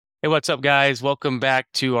Hey, what's up, guys? Welcome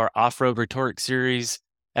back to our off-road rhetoric series,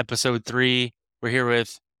 episode 3. We're here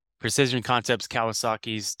with Precision Concepts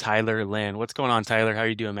Kawasaki's Tyler Lynn. What's going on, Tyler? How are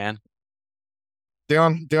you doing, man?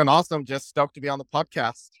 Doing awesome. Just stoked to be on the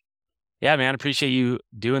podcast. Yeah, man, appreciate you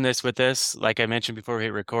doing this with us. Like I mentioned before we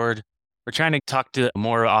hit record, we're trying to talk to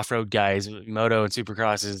more off-road guys. Moto and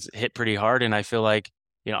Supercross is hit pretty hard, and I feel like,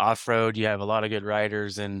 off-road, you have a lot of good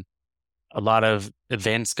riders and a lot of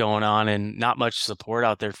events going on and not much support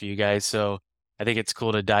out there for you guys. So I think it's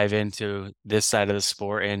cool to dive into this side of the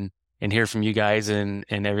sport and hear from you guys and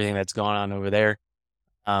everything that's going on over there.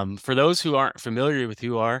 For those who aren't familiar with who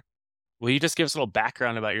you are, will you just give us a little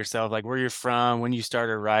background about yourself, like where you're from, when you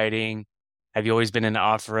started riding? Have you always been in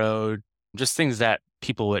off-road? Just things that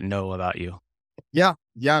people wouldn't know about you. Yeah,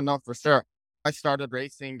 no, for sure. I started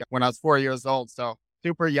racing when I was 4 years old, so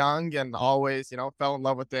super young and always, fell in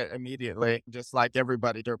love with it immediately. Just like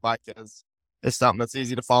everybody, dirt bike is something that's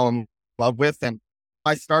easy to fall in love with. And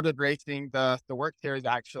I started racing the work series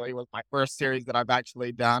actually was my first series that I've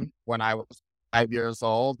actually done when I was 5 years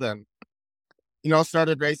old. And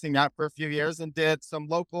started racing that for a few years and did some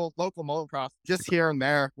local motocross just here and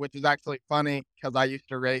there, which is actually funny because I used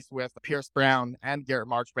to race with Pierce Brown and Garrett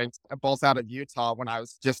Marchbanks, both out of Utah when I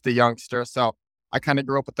was just a youngster. So I kind of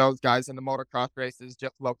grew up with those guys in the motocross races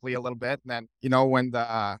just locally a little bit. And then, when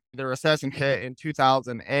the recession hit in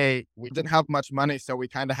 2008, we didn't have much money, so we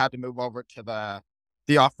kind of had to move over to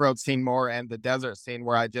the off-road scene more and the desert scene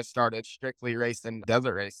where I just started strictly racing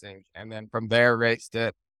desert racing. And then from there raced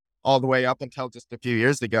it all the way up until just a few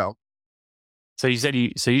years ago. So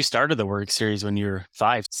you started the work series when you were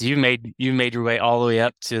 5. So you made your way all the way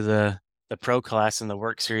up to the pro class in the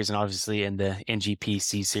work series and obviously in the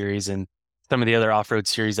NGPC series and some of the other off-road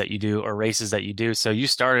series that you do or races that you do. So you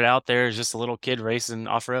started out there as just a little kid racing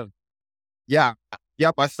off-road. Yeah.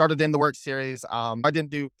 Yep. I started in the work series. I didn't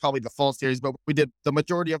do probably the full series, but we did the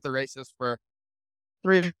majority of the races for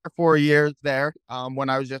 3 or 4 years there when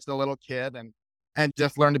I was just a little kid and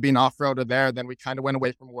just learned to be an off-roader there. Then we kind of went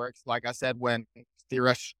away from works, like I said, when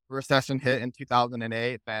the recession hit in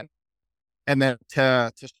 2008, and then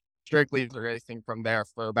to strictly racing from there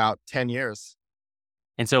for about 10 years.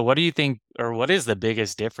 And so what do you think or what is the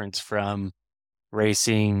biggest difference from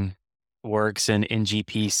racing works and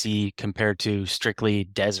NGPC compared to strictly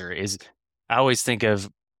desert? Is I always think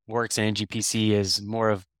of works and NGPC as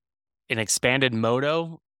more of an expanded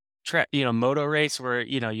moto race where,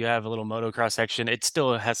 you have a little motocross section. It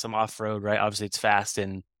still has some off-road, right? Obviously it's fast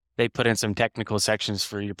and they put in some technical sections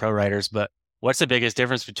for your pro riders, but what's the biggest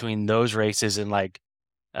difference between those races and like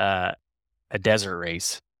uh, a desert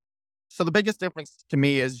race? So the biggest difference to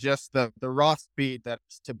me is just the raw speed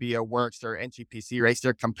that's to be a works or NGPC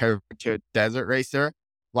racer compared to a desert racer.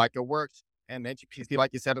 Like a works and NGPC,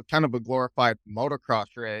 like you said, it's kind of a glorified motocross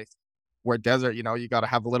race. Where desert, you got to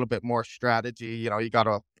have a little bit more strategy. You got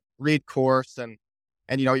to read course and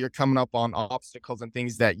you're coming up on obstacles and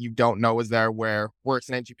things that you don't know is there. Where works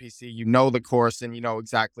in NGPC, you know the course and you know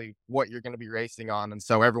exactly what you're going to be racing on, and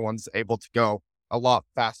so everyone's able to go a lot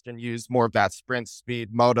faster and use more of that sprint speed,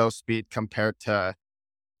 moto speed compared to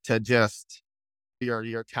just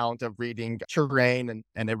your talent of reading terrain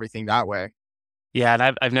and everything that way. Yeah,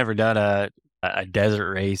 and I've never done a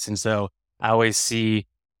desert race, and so I always see,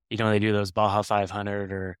 they do those Baja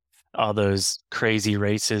 500 or all those crazy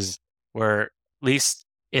races where at least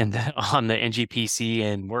on the NGPC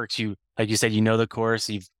and works, you like you said, you know the course,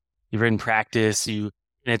 you've ridden practice,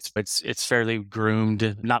 and it's fairly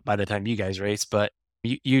groomed, not by the time you guys race, but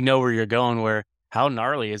you know where you're going. Where how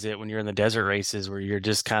gnarly is it when you're in the desert races where you're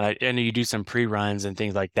just kind of, and you do some pre-runs and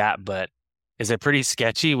things like that, but is it pretty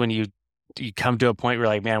sketchy when you come to a point where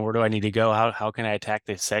like, man, where do I need to go? How can I attack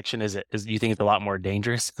this section? You think it's a lot more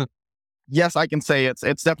dangerous? Yes, I can say it's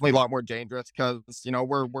definitely a lot more dangerous because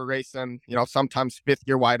we're racing sometimes fifth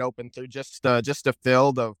gear wide open through just a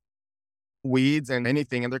field of weeds and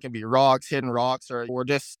anything, and there can be rocks, hidden rocks, or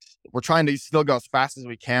we're trying to still go as fast as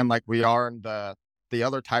we can, like we are in the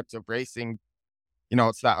other types of racing.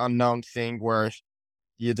 It's that unknown thing where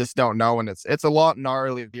you just don't know, and it's a lot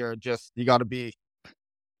gnarly. You got to be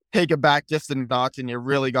take it back just a notch, and you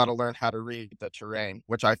really got to learn how to read the terrain,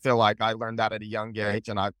 which I feel like I learned that at a young age,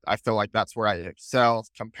 and I feel like that's where I excel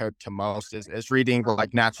compared to most is reading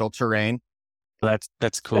like natural terrain.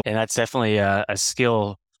 That's cool. And that's definitely a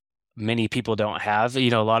skill many people don't have. A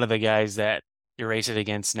lot of the guys that you're racing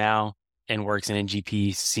against now and works in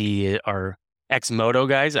NGPC are ex-moto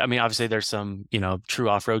guys. I mean, obviously there's some, true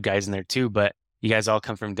off-road guys in there too, but you guys all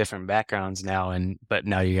come from different backgrounds but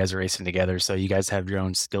now you guys are racing together. So you guys have your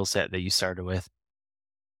own skill set that you started with.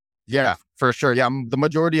 Yeah, for sure. Yeah, the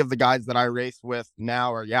majority of the guys that I race with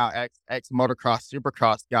now are ex motocross,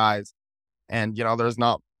 supercross guys, and there's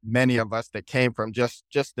not many of us that came from just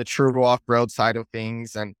the true off road side of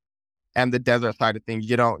things and the desert side of things.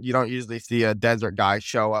 You don't usually see a desert guy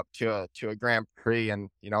show up to a Grand Prix and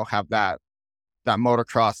have that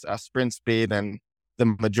motocross sprint speed and the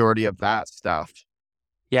majority of that stuff.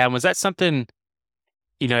 Yeah, and was that something,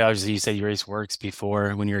 obviously you said you raced works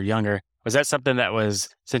before when you were younger. Was that something that was,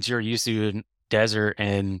 since you're used to desert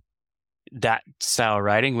and that style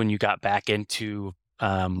riding, when you got back into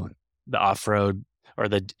the off-road or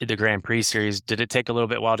the Grand Prix series, did it take a little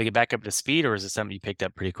bit while to get back up to speed, or is it something you picked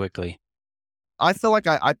up pretty quickly? I feel like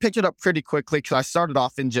I picked it up pretty quickly because I started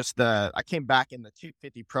off in I came back in the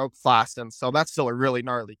 250 Pro class. And so that's still a really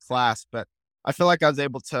gnarly class. But I feel like I was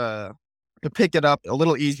able to pick it up a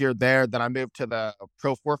little easier there. Then I moved to the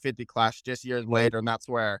Pro 450 class just years later. And that's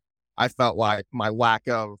where I felt like my lack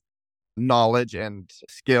of knowledge and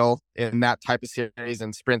skill in that type of series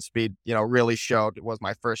and sprint speed, really showed. It was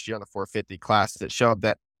my first year in the 450 class. It showed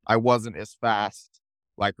that I wasn't as fast,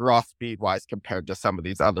 like raw speed wise, compared to some of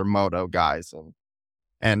these other moto guys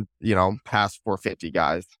and past 450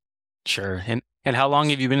 guys. Sure. And how long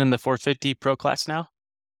have you been in the 450 Pro class now?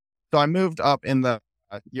 So I moved up in the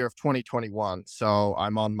year of 2021. So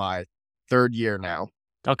I'm on my third year now.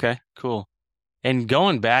 Okay, cool. And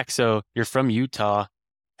going back, so you're from Utah.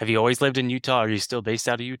 Have you always lived in Utah? Are you still based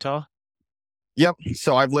out of Utah? Yep.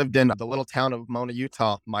 So I've lived in the little town of Mona,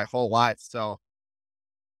 Utah my whole life. So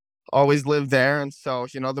always lived there. And so,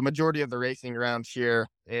 the majority of the racing around here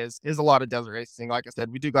is a lot of desert racing. Like I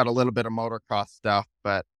said, we do got a little bit of motocross stuff,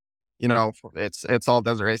 but it's all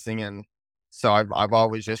desert racing. And so I've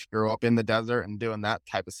always just grew up in the desert and doing that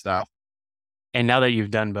type of stuff. And now that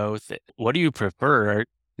you've done both, what do you prefer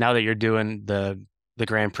now that you're doing the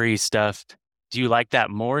Grand Prix stuff? Do you like that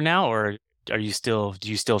more now, or do you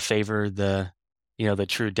still favor the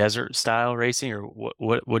true desert style racing, or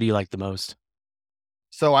what do you like the most?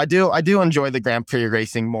 So I do enjoy the Grand Prix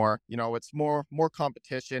racing more. It's more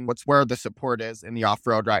competition. What's where the support is in the off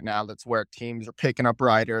road right now. That's where teams are picking up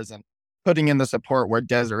riders and putting in the support. Where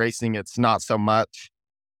desert racing, it's not so much.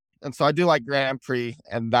 And so I do like Grand Prix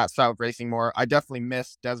and that style of racing more. I definitely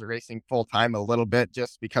miss desert racing full time a little bit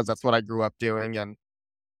just because that's what I grew up doing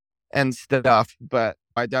and stuff. But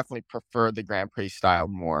I definitely prefer the Grand Prix style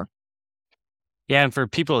more. Yeah, and for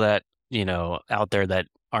people that, out there that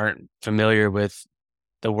aren't familiar with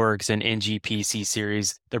the WORCS and NGPC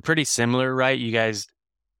series, they're pretty similar, right? You guys,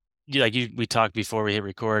 we talked before we hit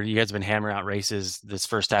record, you guys have been hammering out races this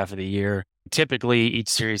first half of the year. Typically, each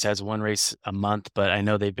series has one race a month, but I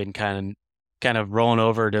know they've been kind of rolling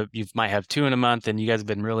over to, you might have two in a month, and you guys have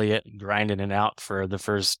been really grinding it out for the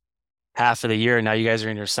first half of the year. Now you guys are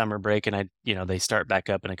in your summer break, and they start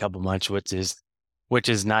back up in a couple months, which is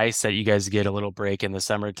nice that you guys get a little break in the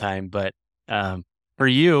summertime. But for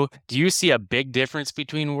you, do you see a big difference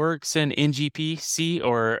between Works and NGPC,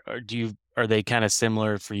 or are they kind of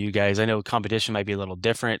similar for you guys? I know competition might be a little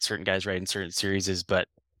different, certain guys ride in certain series, but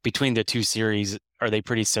between the two series, are they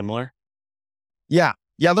pretty similar? Yeah.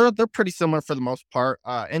 Yeah, they're pretty similar for the most part.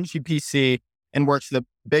 NGPC and Works, the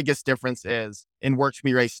biggest difference is in Works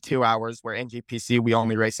we race 2 hours, where NGPC we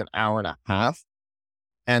only race an hour and a half.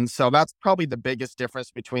 And so that's probably the biggest difference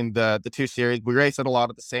between the two series. We race at a lot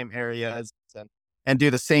of the same areas and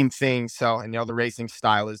do the same thing. So, and the racing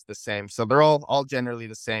style is the same. So they're all generally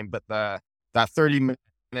the same, but that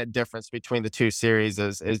 30-minute difference between the two series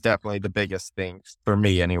is definitely the biggest thing for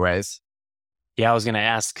me anyways. Yeah, I was going to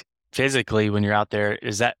ask, physically when you're out there,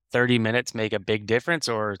 is that 30 minutes make a big difference,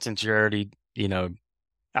 or since you're already,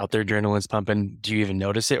 out there, adrenaline's pumping, do you even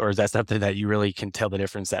notice it, or is that something that you really can tell the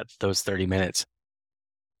difference at those 30 minutes?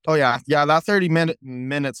 Oh yeah. Yeah. That 30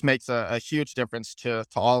 minutes makes a huge difference to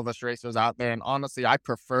all of us racers out there. And honestly, I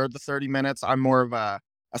prefer the 30 minutes. I'm more of a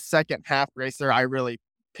second half racer. I really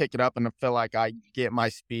pick it up and I feel like I get my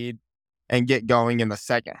speed and get going in the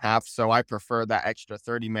second half. So I prefer that extra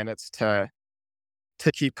 30 minutes to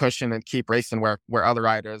keep pushing and keep racing where other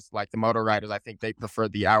riders, like the moto riders, I think they prefer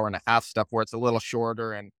the hour and a half stuff where it's a little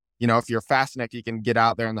shorter. And, if you're fast enough, you can get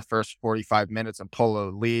out there in the first 45 minutes and pull a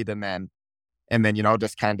lead and then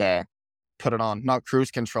just kind of put it on, not cruise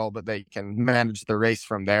control, but they can manage the race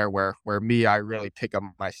from there. Where me, I really pick up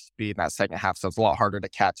my speed in that second half, so it's a lot harder to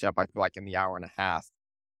catch up. I feel like in the hour and a half.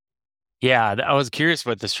 Yeah, I was curious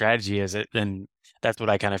what the strategy is. And that's what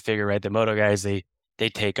I kind of figure, right? The moto guys, they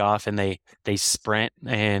take off and they sprint,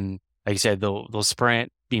 and like you said, they'll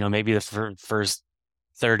sprint, maybe the first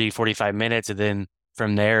 30, 45 minutes, and then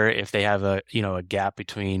from there, if they have a gap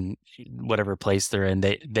between whatever place they're in,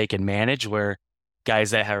 they can manage. Where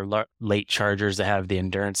guys that are late chargers that have the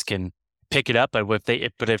endurance can pick it up. But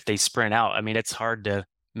if they sprint out, I mean, it's hard to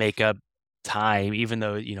make up time, even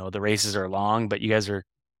though, the races are long, but you guys are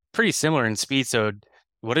pretty similar in speed. So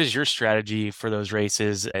what is your strategy for those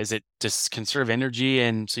races? Is it just conserve energy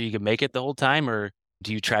and so you can make it the whole time, or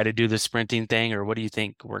do you try to do the sprinting thing, or what do you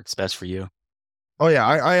think works best for you? Oh yeah,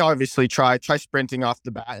 I obviously try sprinting off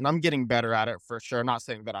the bat, and I'm getting better at it for sure. Not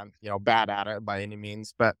saying that I'm bad at it by any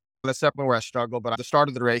means, but that's definitely where I struggle. But at the start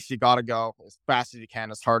of the race, you got to go as fast as you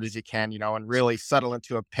can, as hard as you can, and really settle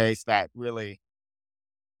into a pace that really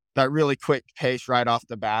quick pace right off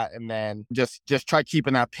the bat, and then just try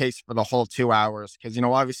keeping that pace for the whole 2 hours because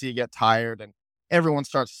obviously you get tired and everyone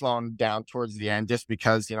starts slowing down towards the end just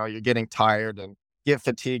because you're getting tired and get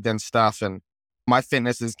fatigued and stuff. And my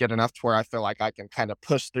fitness is good enough to where I feel like I can kind of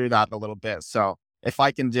push through that a little bit. So if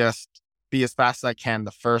I can just be as fast as I can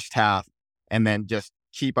the first half and then just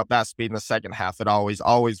keep up that speed in the second half, it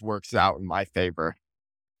always works out in my favor.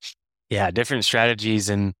 Yeah, different strategies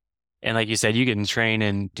and like you said, you can train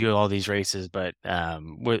and do all these races, but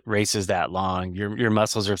with races that long, your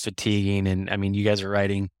muscles are fatiguing, and I mean, you guys are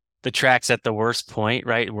riding the tracks at the worst point,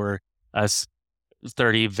 right? Where us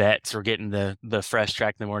 30 vets are getting the fresh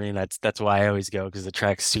track in the morning. That's why I always go because the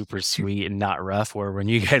track's super sweet and not rough. Where when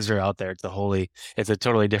you guys are out there, it's a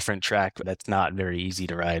totally different track, but that's not very easy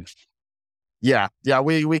to ride. Yeah, yeah,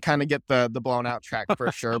 we kind of get the blown out track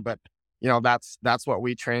for sure, but that's what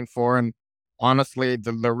we train for. And honestly,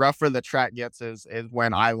 the rougher the track gets is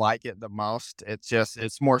when I like it the most.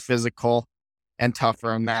 It's more physical and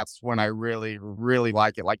tougher, and that's when I really really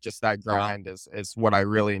like it. Like just that grind is what I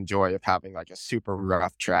really enjoy of having like a super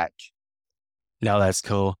rough track. No, that's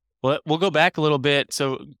cool. Well, we'll go back a little bit.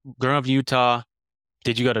 So, growing up in Utah,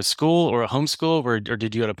 did you go to school or a homeschool, or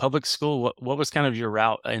did you go to public school? What was kind of your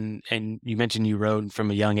route? And you mentioned you rode from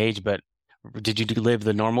a young age, but did you live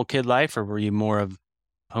the normal kid life, or were you more of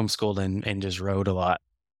homeschooled and just rode a lot?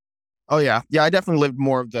 Oh yeah, yeah. I definitely lived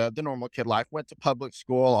more of the normal kid life. Went to public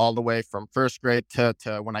school all the way from first grade to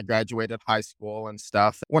when I graduated high school and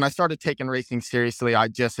stuff. When I started taking racing seriously, I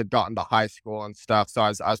just had gotten to high school and stuff. So I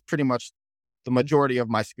was pretty much the majority of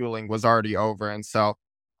my schooling was already over, and so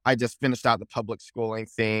I just finished out the public schooling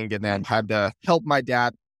thing, and then had to help my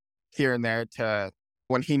dad here and there to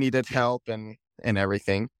when he needed help and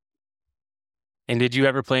everything. And did you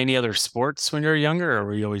ever play any other sports when you were younger, or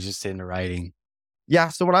were you always just into riding? Yeah,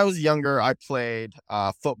 so when I was younger, I played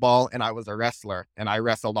football and I was a wrestler, and I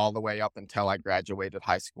wrestled all the way up until I graduated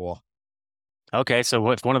high school. Okay, so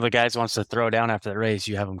if one of the guys wants to throw down after the race,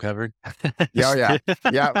 you have them covered. Yeah, oh, yeah,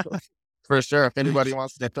 yeah, for sure. If anybody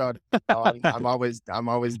wants to throw it on, I'm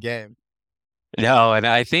always game. No, and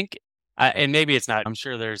I think, and maybe it's not. I'm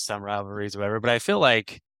sure there's some rivalries or whatever, but I feel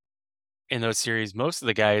like in those series, most of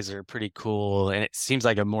the guys are pretty cool, and it seems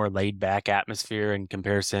like a more laid back atmosphere in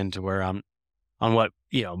comparison to where I'm on what,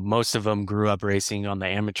 most of them grew up racing on the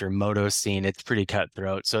amateur moto scene. It's pretty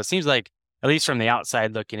cutthroat. So it seems like, at least from the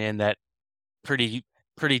outside looking in, that pretty,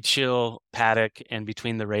 pretty chill paddock and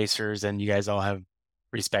between the racers, and you guys all have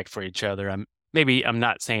respect for each other. I'm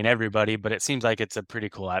not saying everybody, but it seems like it's a pretty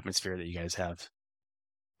cool atmosphere that you guys have.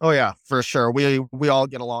 Oh yeah, for sure. We all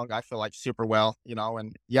get along. I feel like super well.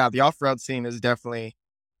 And yeah, the off road scene is definitely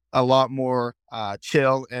a lot more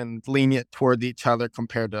chill and lenient toward each other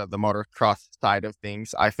compared to the motocross side of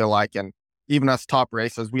things. I feel like, and even us top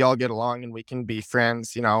racers, we all get along and we can be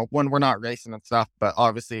friends. When we're not racing and stuff. But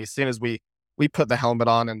obviously, as soon as we put the helmet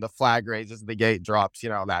on and the flag raises, the gate drops.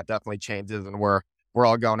 That definitely changes, and we're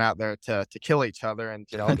all going out there to kill each other and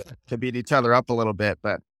to beat each other up a little bit.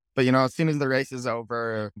 But as soon as the race is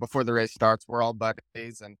over, before the race starts, we're all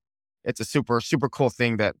buddies, and it's a super super cool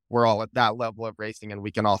thing that we're all at that level of racing, and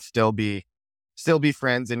we can all still be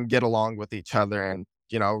friends and get along with each other, and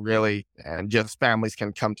really, and just families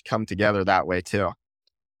can come together that way too.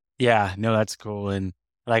 Yeah, no, that's cool. And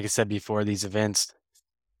like I said before, these events,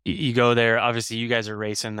 you go there, obviously you guys are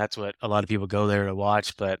racing. That's what a lot of people go there to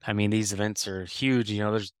watch. But I mean, these events are huge.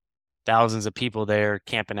 There's thousands of people there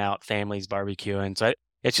camping out, families barbecuing. So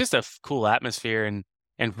it's just a cool atmosphere.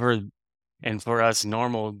 And for us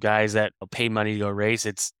normal guys that pay money to go race,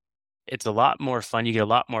 it's a lot more fun. You get a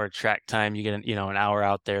lot more track time. You get an hour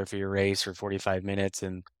out there for your race or 45 minutes,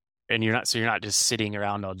 and you're not just sitting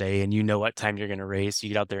around all day, and you know what time you're going to race. You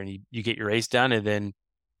get out there and you get your race done, and then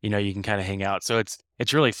you can kind of hang out. So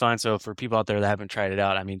it's really fun. So for people out there that haven't tried it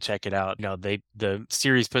out, I mean, check it out. The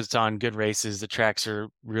series puts on good races. The tracks are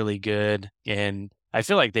really good, and I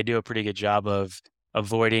feel like they do a pretty good job of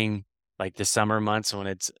avoiding like the summer months when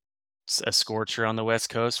it's a scorcher on the West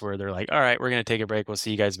Coast, where they're like, all right, we're going to take a break. We'll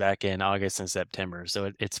see you guys back in August and September.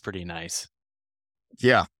 So it's pretty nice.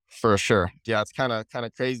 Yeah, for sure. Yeah, it's kind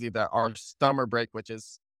of crazy that our summer break, which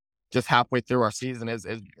is just halfway through our season, is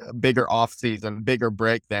a bigger off season, bigger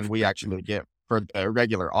break than we actually get for the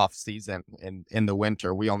regular off season in the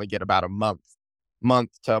winter. We only get about a month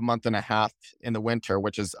to a month and a half in the winter,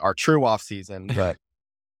 which is our true off season. But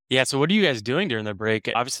Yeah, so what are you guys doing during the break?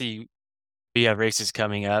 Obviously, you have races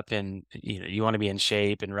coming up and you want to be in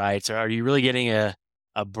shape and right. So are you really getting a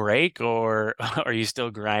break or are you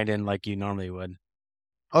still grinding like you normally would?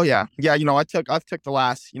 oh yeah, yeah, I've took the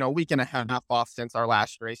last, week and a half off since our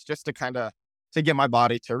last race just to kind of to get my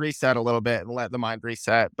body to reset a little bit and let the mind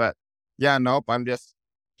reset. But yeah, nope, I'm just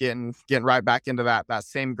getting right back into that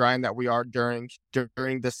same grind that we are during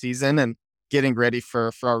the season and getting ready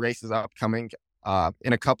for our races upcoming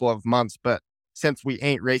in a couple of months. But since we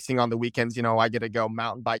ain't racing on the weekends, I get to go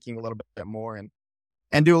mountain biking a little bit more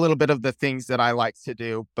and do a little bit of the things that I like to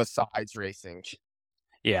do besides racing.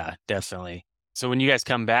 Yeah, definitely. So when you guys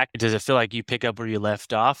come back, does it feel like you pick up where you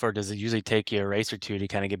left off, or does it usually take you a race or two to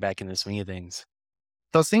kind of get back in the swing of things?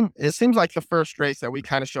 So it seems like the first race that we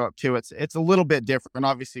kind of show up to, it's a little bit different.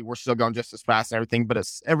 Obviously, we're still going just as fast and everything, but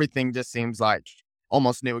it's everything just seems like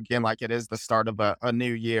almost new again, like it is the start of a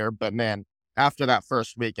new year. But man, after that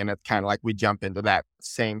first weekend, it's kind of like we jump into that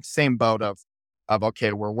same boat of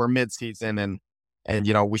okay, we're mid season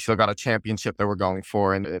and we still got a championship that we're going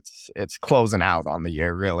for, and it's closing out on the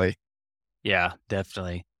year really. Yeah,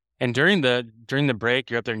 definitely. And during the break,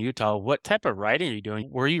 you're up there in Utah. What type of riding are you doing?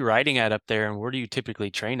 Where are you riding at up there, and where do you typically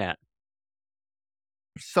train at?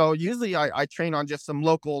 So usually I train on just some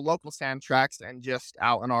local sand tracks and just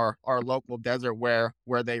out in our local desert where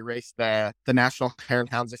they race the national hare and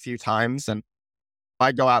hounds a few times. And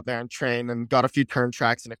I go out there and train and got a few turn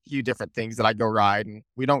tracks and a few different things that I go ride. And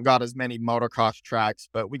we don't got as many motocross tracks,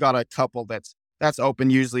 but we got a couple that's open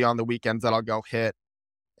usually on the weekends that I'll go hit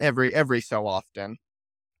every so often.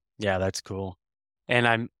 Yeah, that's cool. And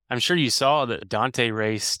I'm sure you saw that Dante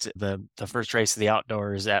raced the first race of the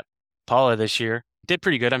outdoors at Paula this year. Did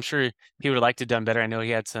pretty good. I'm sure he would have liked to have done better. I know he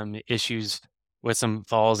had some issues with some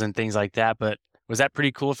falls and things like that, but was that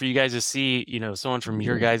pretty cool for you guys to see, someone from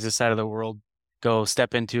your guys' side of the world go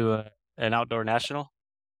step into an outdoor national?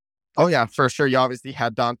 Oh yeah, for sure. You obviously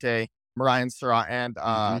had Dante, Mariah Surratt, and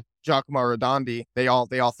Hmm. Giacomo Rodondi. They all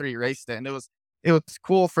three raced it, and it was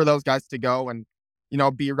cool for those guys to go and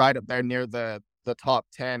be right up there near the top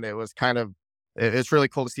 10. It was kind of it's really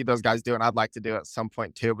cool to see those guys do it. I'd like to do it at some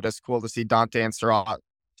point too, but it's cool to see Dante and Surratt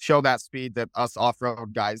show that speed that us off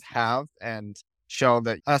road guys have, and show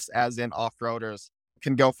that us as in off roaders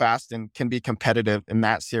can go fast and can be competitive in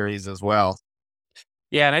that series as well.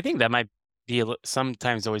 Yeah, and I think that might be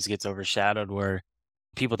sometimes always gets overshadowed where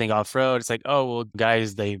people think off road. It's like, oh well,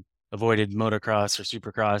 guys they avoided motocross or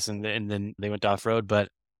supercross and then they went off road, but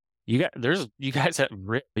you guys you guys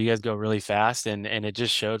go really fast and it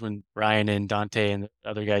just showed when Ryan and Dante and the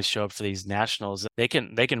other guys show up for these nationals. They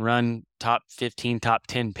can run top 15, top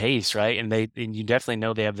 10 pace, right? And you definitely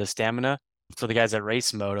know they have the stamina for the guys that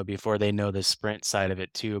race moto before they know the sprint side of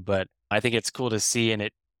it too. But I think it's cool to see and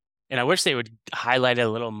I wish they would highlight it a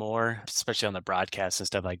little more, especially on the broadcast and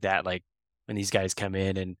stuff like that. Like when these guys come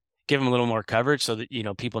in and give them a little more coverage so that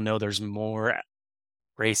people know there's more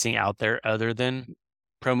racing out there other than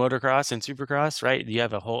pro motocross and supercross, right? You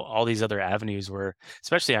have all these other avenues where,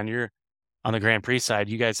 especially on the Grand Prix side,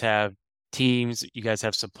 you guys have teams, you guys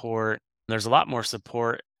have support. There's a lot more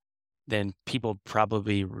support than people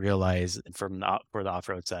probably realize for the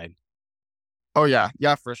off-road side. Oh yeah,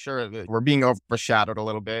 yeah, for sure. We're being overshadowed a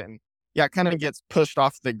little bit, and yeah, it kind of gets pushed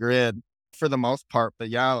off the grid for the most part. But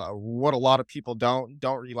yeah, what a lot of people don't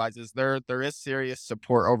realize is there is serious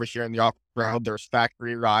support over here in the off road. There's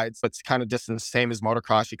factory rides. It's kind of just the same as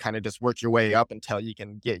motocross. You kind of just work your way up until you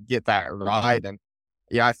can get that ride. And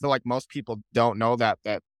yeah, I feel like most people don't know that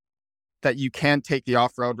you can take the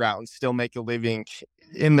off-road route and still make a living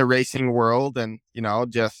in the racing world, and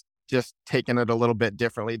just taking it a little bit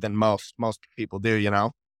differently than most people do.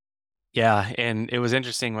 Yeah, and it was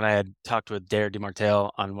interesting when I had talked with Dare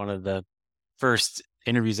DeMartell on one of the first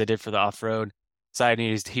interviews I did for the off-road side,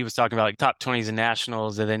 and he was talking about like top 20s and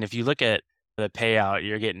nationals, and then if you look at the payout,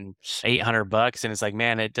 you're getting $800, and it's like,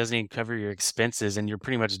 man, it doesn't even cover your expenses, and you're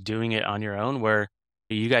pretty much doing it on your own. Where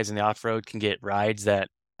you guys in the off-road can get rides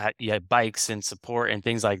yeah, bikes and support and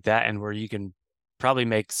things like that, and where you can probably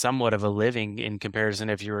make somewhat of a living in comparison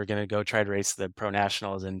if you were going to go try to race the pro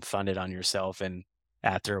nationals and fund it on yourself. And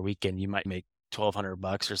after a weekend, you might make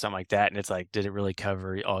 $1,200 or something like that. And it's like, did it really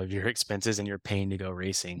cover all of your expenses and you're paying to go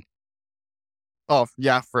racing? Oh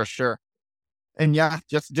yeah, for sure. And yeah,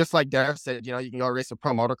 just like Derek said, you can go race a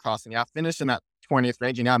pro motocross, and yeah, finishing 20th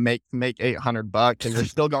range and make $800, and you're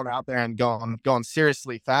still going out there and going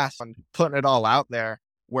seriously fast and putting it all out there,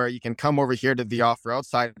 where you can come over here to the off-road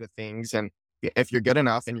side of things. And if you're good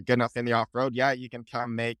enough and you're good enough in the off-road, yeah, you can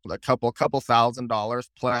come make a couple $1,000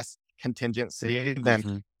 plus contingency. Then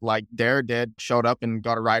Hmm. like Dare did, showed up and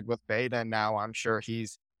got a ride with Beta, and now I'm sure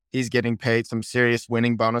he's getting paid some serious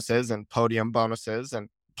winning bonuses and podium bonuses and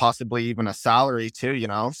possibly even a salary too,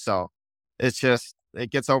 So it's just, it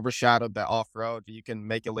gets overshadowed that off road. You can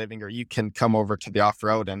make a living, or you can come over to the off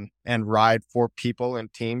road and ride for people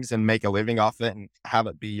and teams and make a living off it and have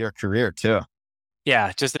it be your career too.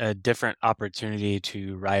 Yeah, just a different opportunity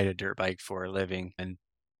to ride a dirt bike for a living. And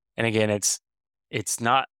again, it's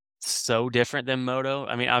not so different than moto.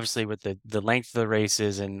 I mean, obviously with the length of the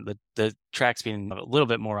races and the tracks being a little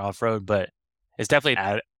bit more off-road, but it's definitely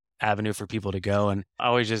an avenue for people to go. And I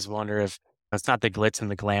always just wonder if it's not the glitz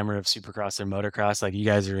and the glamour of supercross and motocross. Like you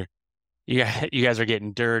guys are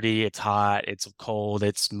getting dirty, it's hot, it's cold,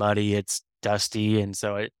 it's muddy, it's dusty, and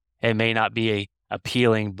so it may not be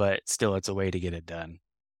appealing, but still it's a way to get it done.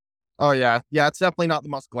 Oh yeah. Yeah. It's definitely not the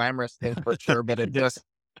most glamorous thing for sure, but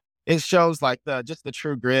it shows like just the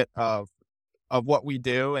true grit of what we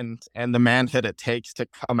do, and the manhood it takes to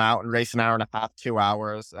come out and race an hour and a half, 2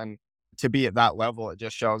 hours. And to be at that level, it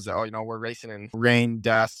just shows that, we're racing in rain,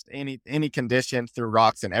 dust, any condition, through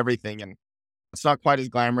rocks and everything. And it's not quite as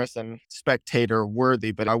glamorous and spectator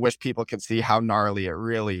worthy, but I wish people could see how gnarly it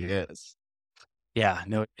really is. Yeah,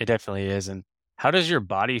 no, it definitely is. And how does your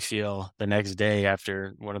body feel the next day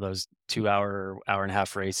after one of those 2 hour, hour and a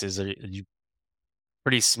half races? Are you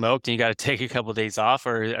pretty smoked and you got to take a couple of days off,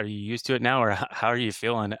 or are you used to it now, or how are you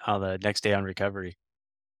feeling on the next day on recovery?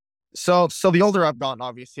 So the older I've gotten,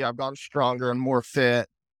 obviously I've gotten stronger and more fit,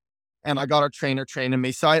 and I got a trainer training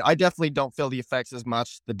me. So I definitely don't feel the effects as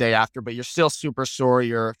much the day after, but you're still super sore.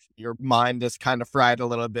 Your mind is kind of fried a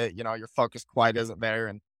little bit. Your focus quite isn't there,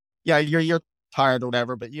 and yeah, you're tired or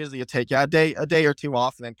whatever. But usually you take, yeah, a day or two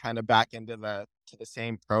off, and then kind of back into the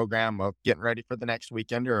same program of getting ready for the next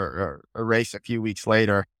weekend, or a race a few weeks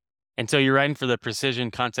later. And so you're riding for the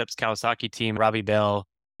Precision Concepts Kawasaki team. Robbie Bell,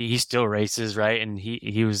 he still races, right? And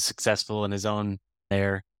he was successful in his own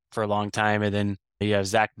there for a long time. And then you have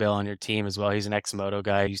Zach Bell on your team as well. He's an ex-moto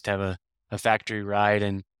guy. He used to have a factory ride,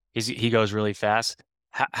 and he goes really fast.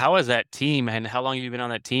 How is that team, and how long have you been on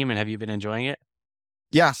that team, and have you been enjoying it?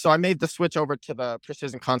 Yeah, so I made the switch over to the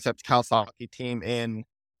Precision Concepts Kawasaki team in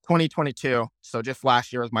 2022. So just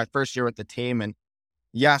last year was my first year with the team. And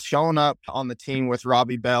yeah, showing up on the team with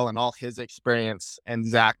Robbie Bell and all his experience, and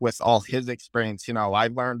Zach with all his experience, I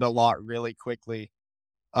learned a lot really quickly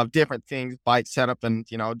of different things, bike setup, and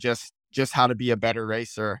just how to be a better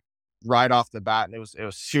racer right off the bat. And it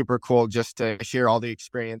was super cool just to hear all the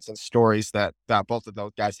experience and stories that both of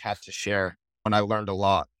those guys had to share. And I learned a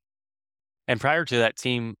lot. And prior to that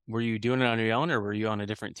team, were you doing it on your own, or were you on a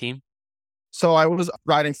different team? So I was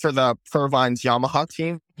riding for the Irvine's Yamaha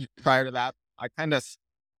team. Prior to that, I kind of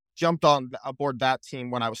jumped on aboard that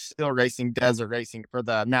team when I was still racing desert racing for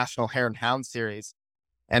the National Hare and Hound Series,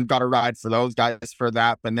 and got a ride for those guys for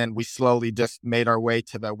that. But then we slowly just made our way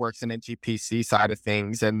to the WORCS and NGPC side of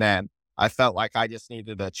things. And then I felt like I just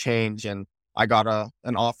needed a change, and I got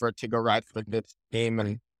an offer to go ride for this team,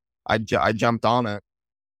 and I jumped on it.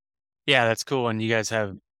 Yeah, that's cool. And you guys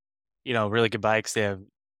have, really good bikes. They have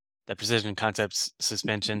the Precision Concepts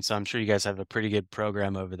suspension, so I'm sure you guys have a pretty good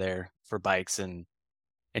program over there for bikes and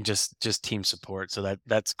just team support. So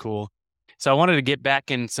that's cool. So I wanted to get back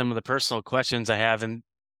in some of the personal questions I have, and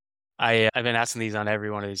I've been asking these on every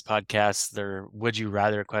one of these podcasts. They're would you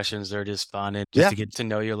rather questions. They're just fun and just Yeah, to get to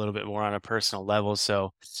know you a little bit more on a personal level.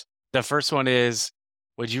 So the first one is,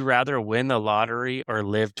 would you rather win the lottery or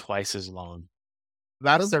live twice as long?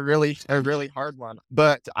 that is a really hard one.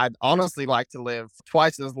 But I'd honestly like to live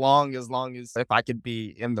twice as long as if I could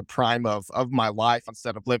be in the prime of my life,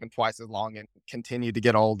 instead of living twice as long and continue to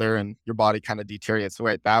get older and your body kind of deteriorates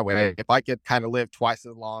away that way. If I could kind of live twice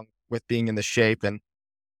as long with being in the shape and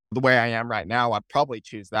the way I am right now, I'd probably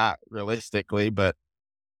choose that realistically. But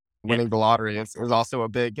Yeah. winning the lottery is also a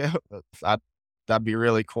big that'd be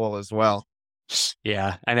really cool as well.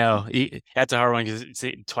 Yeah, I know. That's a hard one because it's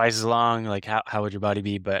twice as long. Like, how would your body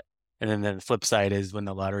be? But and then the flip side is win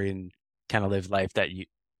the lottery and kind of live life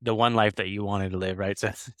the one life that you wanted to live, right?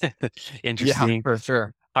 So Yeah, interesting, for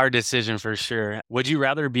sure. hard decision for sure. Would you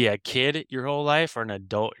rather be a kid your whole life or an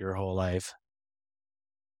adult your whole life?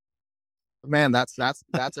 Man, that's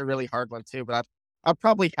a really hard one too. But I'd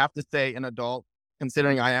probably have to say an adult,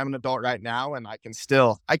 considering I am an adult right now, and I can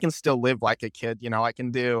still live like a kid. I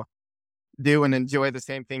can do and enjoy the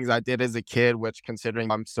same things I did as a kid, which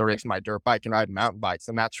considering I'm still racing my dirt bike and riding mountain bikes,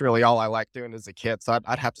 and that's really all I like doing as a kid. So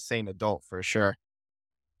I'd have to say an adult for sure.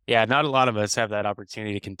 Yeah, not a lot of us have that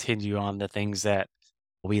opportunity to continue on the things that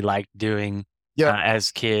we like doing Yep.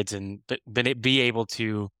 as kids, and be able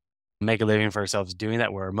to make a living for ourselves doing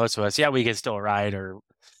that. Where most of us, yeah, we can still ride or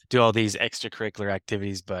do all these extracurricular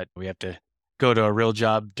activities, but we have to go to a real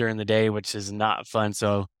job during the day, which is not fun.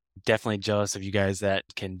 So definitely jealous of you guys that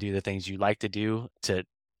can do the things you like to do to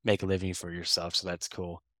make a living for yourself. So that's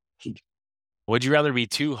cool. Would you rather be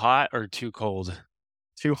too hot or too cold?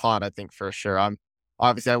 Too hot, I think for sure. I'm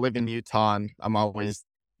obviously I live in Utah and I'm always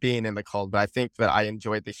being in the cold, but I think that I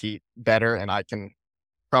enjoy the heat better and I can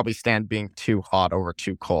probably stand being too hot over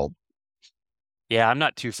too cold. Yeah, I'm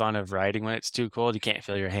not too fond of riding when it's too cold. You can't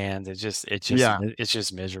feel your hands. Yeah. It's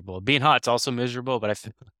just miserable. Being hot, it's also miserable, but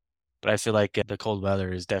I feel like the cold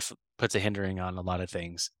weather is puts a hindering on a lot of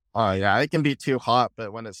things. Oh yeah, it can be too hot,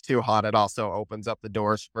 but when it's too hot, it also opens up the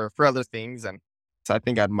doors for other things. And so I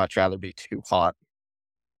think I'd much rather be too hot.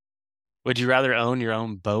 Would you rather own your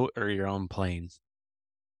own boat or your own plane?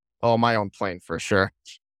 Oh, my own plane for sure.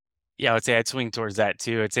 Yeah, I would say I'd swing towards that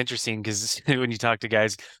too. It's interesting because when you talk to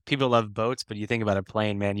guys, people love boats, but you think about a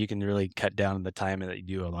plane, man, you can really cut down on the time that you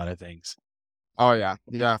do a lot of things. Oh yeah,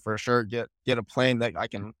 yeah, for sure. Get a plane that I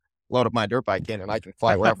can load up my dirt bike in, and I can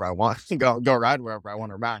fly wherever I want. Go ride wherever I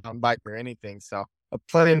want, or mountain bike or anything. So a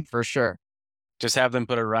plane for sure. Just have them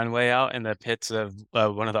put a runway out in the pits of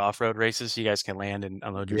one of the off-road races so you guys can land and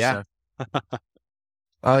unload your Yeah. stuff.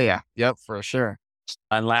 Oh yeah. Yep. For sure.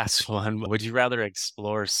 And last one, would you rather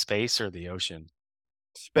explore space or the ocean?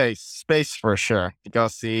 Space for sure. To go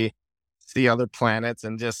see other planets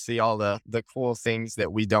and just see all the cool things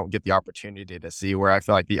that we don't get the opportunity to see. Where I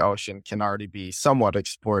feel like the ocean can already be somewhat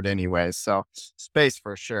explored anyway. So space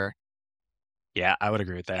for sure. Yeah, I would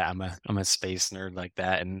agree with that. I'm a space nerd like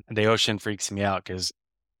that, and the ocean freaks me out because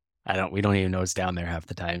we don't even know it's down there half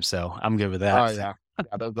the time. So I'm good with that. Oh yeah.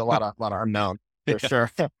 Yeah. There's a lot of unknown for Yeah.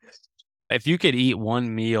 sure. If you could eat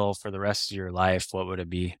one meal for the rest of your life, what would it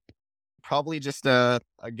be? Probably just a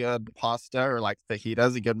good pasta or like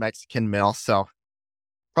fajitas, a good Mexican meal. So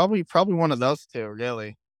probably one of those two,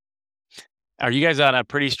 really. Are you guys on a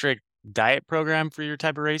pretty strict diet program for your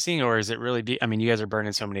type of racing, or is it really I mean, you guys are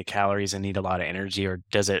burning so many calories and need a lot of energy, or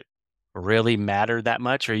does it really matter that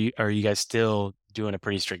much? Or are you guys still doing a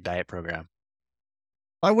pretty strict diet program?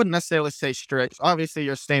 I wouldn't necessarily say strict. Obviously,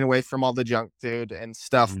 you're staying away from all the junk food and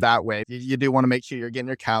stuff Mhm. that way. You do want to make sure you're getting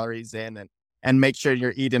your calories in and make sure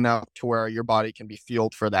you're eating enough to where your body can be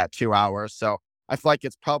fueled for that 2 hours. So I feel like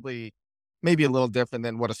it's probably maybe a little different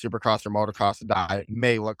than what a supercross or motocross diet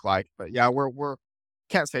may look like. But yeah, we're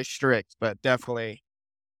can't say strict, but definitely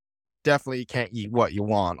you can't eat what you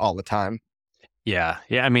want all the time. Yeah,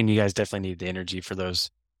 yeah. I mean, you guys definitely need the energy for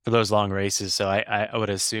those long races. So I would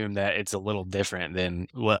assume that it's a little different than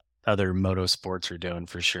what other moto sports are doing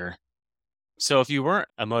for sure. So if you weren't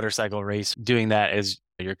a motorcycle race doing that as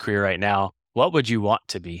your career right now, what would you want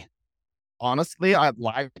to be? Honestly, I'd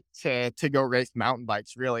like to go race mountain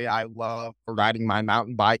bikes. Really, I love riding my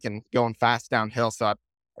mountain bike and going fast downhill. So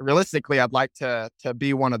realistically, I'd like to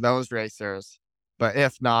be one of those racers. But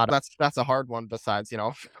if not, that's a hard one. Besides,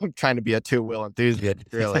 trying to be a two wheel enthusiast.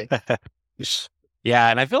 Really. Yeah,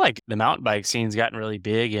 and I feel like the mountain bike scene's gotten really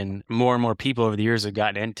big and more people over the years have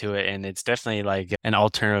gotten into it, and it's definitely like an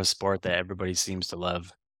alternative sport that everybody seems to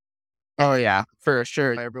love. Oh yeah, for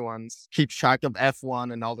sure. Everyone's keeps track of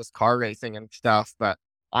F1 and all this car racing and stuff. But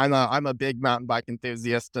I'm a big mountain bike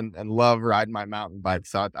enthusiast and love riding my mountain bike.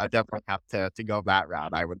 So I definitely have to go that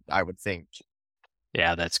route. I would think.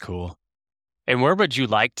 Yeah, that's cool. And where would you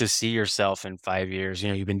like to see yourself in 5 years? You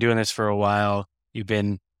know, you've been doing this for a while. You've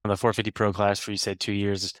been on the 450 Pro class for, you said, 2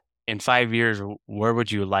 years. In 5 years, where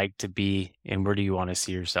would you like to be, and where do you wanna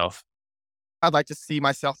see yourself? I'd like to see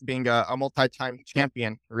myself being a multi-time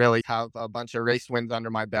champion, really have a bunch of race wins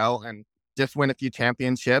under my belt and just win a few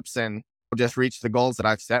championships and just reach the goals that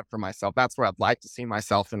I've set for myself. That's where I'd like to see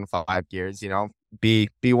myself in 5 years, be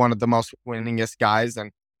one of the most winningest guys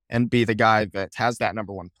and be the guy that has that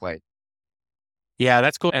number one plate. Yeah,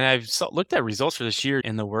 that's cool, and looked at results for this year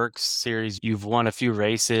in the WORCS series. You've won a few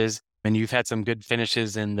races, and you've had some good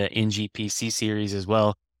finishes in the NGPC series as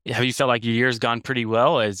well. Have you felt like your year's gone pretty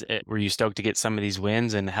well? Were you stoked to get some of these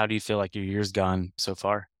wins, and how do you feel like your year's gone so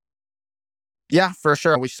far? Yeah, for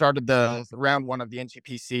sure. We started the round one of the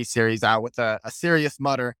NGPC series out with a serious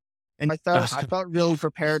mutter. And I felt really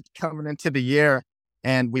prepared coming into the year.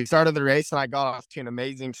 And we started the race and I got off to an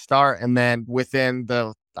amazing start. And then within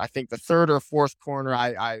I think the third or fourth corner,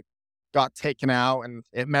 I got taken out and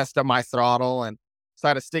it messed up my throttle. And So I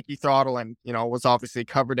had a sticky throttle and, was obviously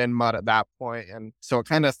covered in mud at that point. And so it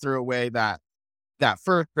kind of threw away that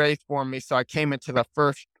first race for me. So I came into the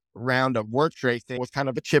first round of WORCS racing with kind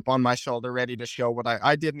of a chip on my shoulder, ready to show what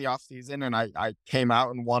I did in the off season. And I came out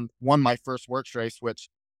and won my first WORCS race, which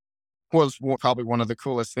was probably one of the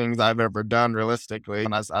coolest things I've ever done realistically.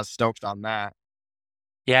 And I was stoked on that.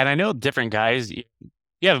 Yeah, and I know different guys. You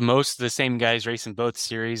have most of the same guys racing both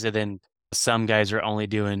series, and then some guys are only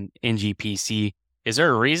doing NGPC. Is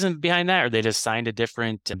there a reason behind that, or they just signed a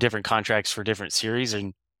different contracts for different series?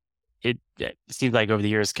 And it seems like over the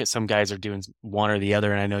years, some guys are doing one or the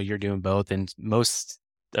other, and I know you're doing both, and most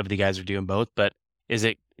of the guys are doing both. But is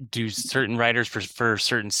it do certain riders prefer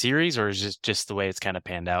certain series, or is it just the way it's kind of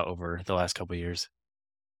panned out over the last couple of years?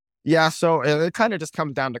 Yeah, so it kind of just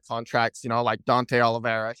comes down to contracts, like Dante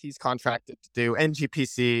Oliveira, he's contracted to do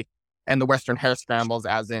NGPC and the Western Hare Scrambles,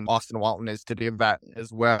 as in Austin Walton is to do that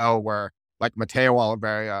as well, where like Mateo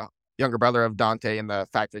Oliveira, younger brother of Dante in the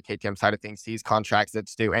factory KTM side of things, he's contracted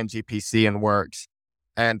to do NGPC and WORCS.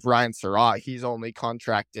 And Ryan Surratt, he's only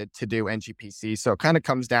contracted to do NGPC. So it kind of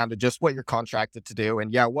comes down to just what you're contracted to do.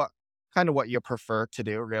 And yeah, what you prefer to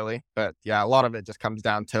do, really. But yeah, a lot of it just comes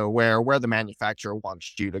down to where the manufacturer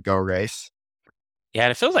wants you to go race. Yeah,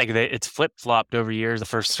 and it feels like it's flip-flopped over years. The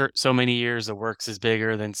first so many years, the WORCS is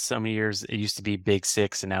bigger. Then so many years, it used to be Big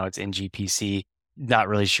Six, and now it's NGPC. Not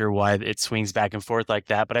really sure why it swings back and forth like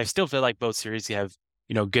that, but I still feel like both series have,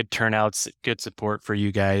 good turnouts, good support for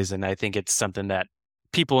you guys, and I think it's something that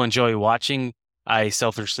people enjoy watching. I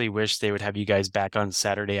selfishly wish they would have you guys back on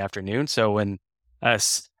Saturday afternoon, so when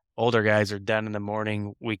us older guys are done in the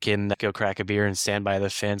morning, we can go crack a beer and stand by the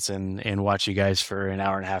fence and watch you guys for an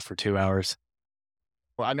hour and a half or 2 hours.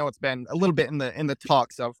 Well, I know it's been a little bit in the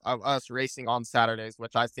talks of us racing on Saturdays,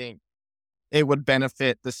 which I think it would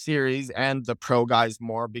benefit the series and the pro guys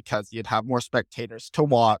more because you'd have more spectators to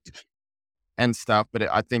watch and stuff.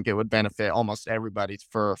 But I think it would benefit almost everybody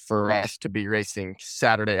for us to be racing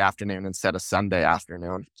Saturday afternoon instead of Sunday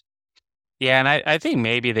afternoon. Yeah, and I think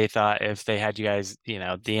maybe they thought if they had you guys,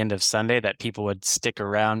 at the end of Sunday, that people would stick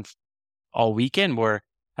around all weekend. Where,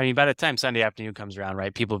 I mean, by the time Sunday afternoon comes around,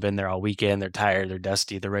 right, people have been there all weekend. They're tired, they're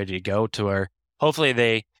dusty, they're ready to go. To where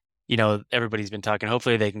hopefully everybody's been talking.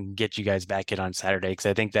 Hopefully they can get you guys back in on Saturday, because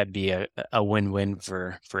I think that'd be a win-win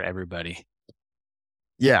for everybody.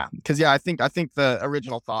 Yeah, because I think the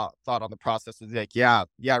original thought on the process was like, yeah,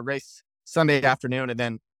 race Sunday afternoon, and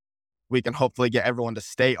then we can hopefully get everyone to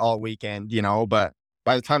stay all weekend, But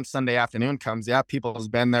by the time Sunday afternoon comes, yeah, people's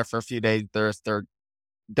been there for a few days. They're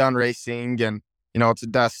done racing, and it's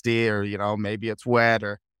dusty, or maybe it's wet,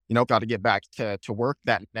 or got to get back to work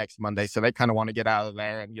that next Monday. So they kind of want to get out of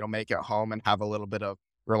there and make it home and have a little bit of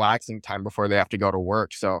relaxing time before they have to go to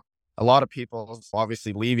work. So a lot of people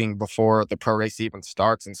obviously leaving before the pro race even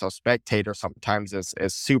starts, and so spectator sometimes is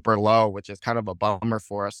super low, which is kind of a bummer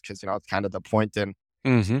for us because it's kind of the point in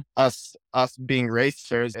Mm-hmm. us being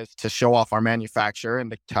racers is to show off our manufacturer and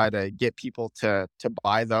to try to get people to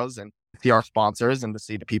buy those and see our sponsors and to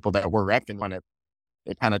see the people that we're repping. When it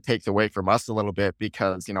kind of takes away from us a little bit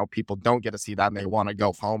because people don't get to see that and they want to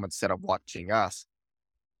go home instead of watching us.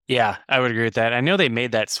 Yeah, I would agree with that. I know they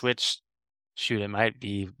made that switch. Shoot, it might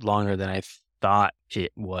be longer than I thought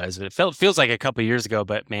it was. It feels like a couple years ago,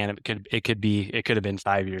 but man, it could have been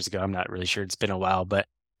 5 years ago. I'm not really sure. It's been a while. But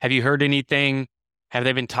have you heard anything? Have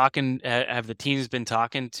they been talking? Have the teams been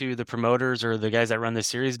talking to the promoters or the guys that run the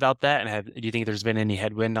series about that? And do you think there's been any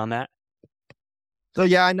headwind on that? So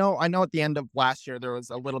yeah, I know at the end of last year there was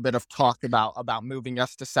a little bit of talk about moving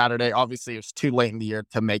us to Saturday. Obviously, it was too late in the year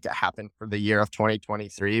to make it happen for the year of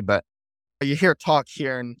 2023, but you hear talk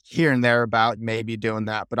here and there about maybe doing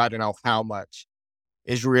that, but I don't know how much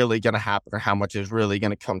is really going to happen or how much is really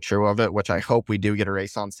going to come true of it, which I hope we do get a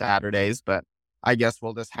race on Saturdays, but I guess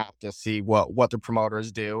we'll just have to see what the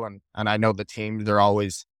promoters do. And I know the teams are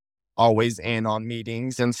always in on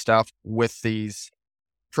meetings and stuff with these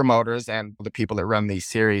promoters and the people that run these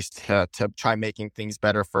series to try making things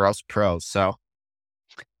better for us pros. So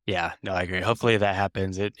Yeah, no, I agree. Hopefully that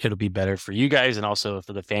happens. It'll be better for you guys and also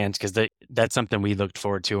for the fans, because that's something we looked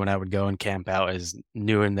forward to when I would go and camp out, is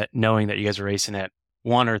knowing that you guys were racing at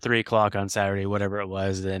 1 or 3 o'clock on Saturday, whatever it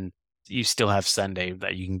was. Then you still have Sunday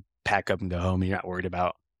that you can pack up and go home. And you're not worried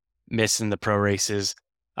about missing the pro races.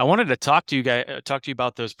 I wanted to talk to you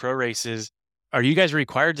about those pro races. Are you guys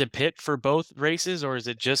required to pit for both races, or is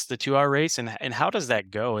it just the 2 hour race? And how does that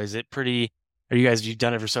go? Is it pretty? You've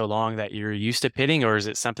done it for so long that you're used to pitting, or is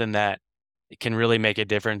it something that can really make a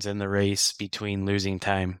difference in the race between losing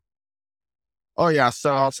time? oh yeah,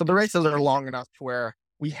 so the races are long enough to where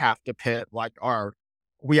we have to pit like our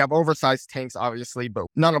we have oversized tanks, obviously, but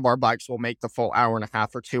none of our bikes will make the full hour and a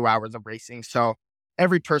half or 2 hours of racing. So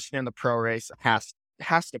every person in the pro race has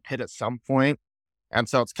to pit at some point. And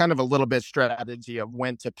so it's kind of a little bit strategy of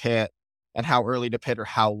when to pit and how early to pit or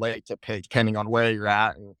how late to pit, depending on where you're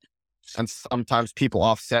at. And sometimes people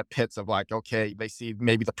offset pits of like, okay, they see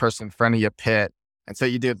maybe the person in front of you pit. And so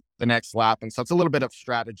you do the next lap. And so it's a little bit of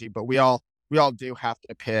strategy, but we all do have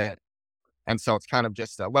to pit. And so it's kind of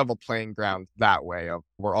just a level playing ground that way of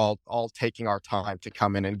we're all taking our time to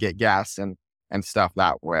come in and get gas and stuff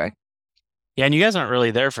that way. Yeah, and you guys aren't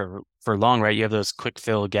really there for long, right? You have those quick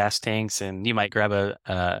fill gas tanks, and you might grab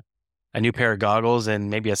a new pair of goggles and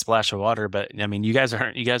maybe a splash of water. But I mean, you guys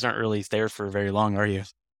aren't really there for very long, are you?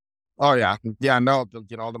 Oh yeah. Yeah, no,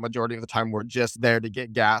 the majority of the time we're just there to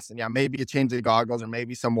get gas and yeah, maybe a change of goggles or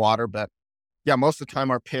maybe some water. But yeah, most of the time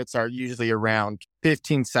our pits are usually around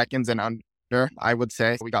 15 seconds and under, I would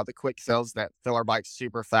say. We got the quick fills that fill our bikes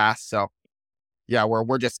super fast. So yeah,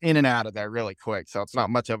 we're just in and out of there really quick. So it's not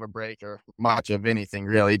much of a break or much of anything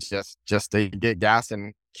really. It's just to get gas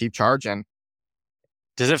and keep charging.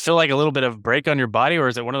 Does it feel like a little bit of break on your body, or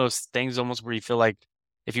is it one of those things almost where you feel like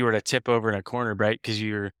if you were to tip over in a corner, right? Because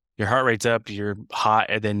your heart rate's up, you're hot,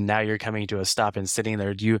 and then now you're coming to a stop and sitting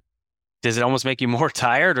there. Does it almost make you more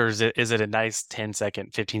tired, or is it a nice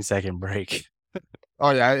 10-second, 15-second break?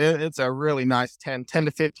 Oh yeah, it's a really nice 10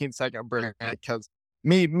 to 15-second break because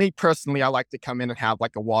me personally, I like to come in and have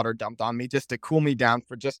like a water dumped on me just to cool me down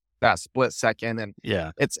for just that split second. And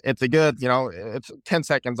Yeah. it's a good, it's 10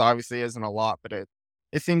 seconds obviously isn't a lot, but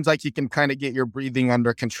it seems like you can kind of get your breathing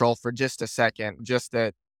under control for just a second. Just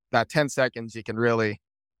that 10 seconds, you can really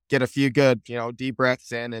get a few good, deep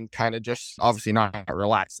breaths in and kind of just obviously not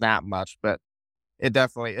relax that much, but it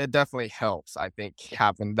definitely helps, I think,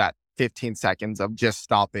 having that 15 seconds of just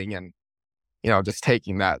stopping and, just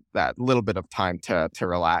taking that little bit of time to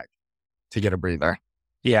relax, to get a breather.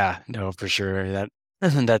 Yeah, no, for sure.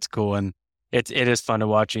 That's cool. And it is fun to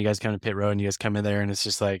watch you guys come to pit road and you guys come in there and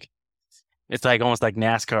it's like almost like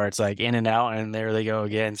NASCAR. It's like in and out and there they go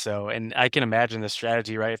again. So, and I can imagine the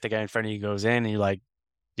strategy, right? If the guy in front of you goes in and you're like,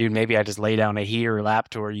 dude, maybe I just lay down a heat or lap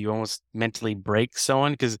to where you almost mentally break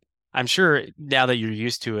someone. Cause I'm sure now that you're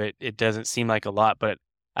used to it, it doesn't seem like a lot, but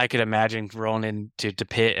I could imagine rolling into to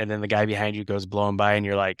pit and then the guy behind you goes blowing by and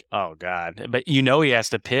you're like, oh God. But he has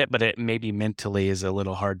to pit, but it maybe mentally is a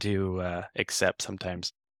little hard to accept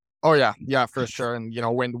sometimes. Oh yeah, yeah, for sure. And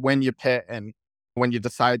when you pit and when you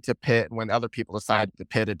decide to pit, when other people decide to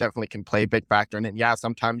pit, it definitely can play a big factor. And then yeah,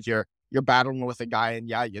 sometimes you're battling with a guy and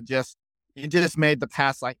yeah, you just made the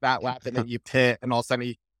pass like that lap and then you pit and all of a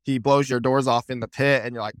sudden he blows your doors off in the pit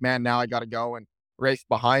and you're like, man, now I gotta go and race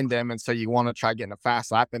behind him. And so you want to try getting a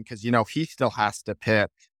fast lap in because he still has to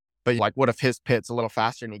pit. But like what if his pit's a little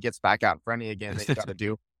faster and he gets back out in front of you again? Then you gotta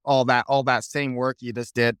do all that same work you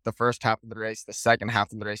just did the first half of the race, the second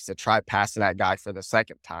half of the race to try passing that guy for the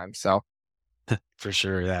second time. So For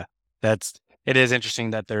sure. Yeah. It is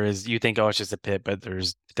interesting that you think, oh, it's just a pit, but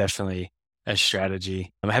there's definitely a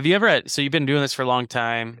strategy. Have you ever so you've been doing this for a long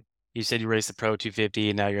time. You said you raced the Pro 250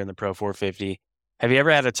 and now you're in the Pro 450. Have you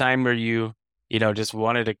ever had a time where just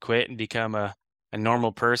wanted to quit and become a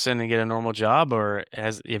normal person and get a normal job, or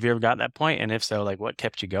have you ever got that point? And if so, like what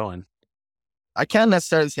kept you going? I can't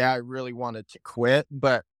necessarily say I really wanted to quit,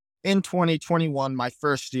 but in 2021, my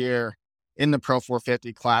first year in the Pro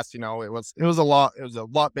 450 class, it was a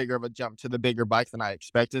lot bigger of a jump to the bigger bike than I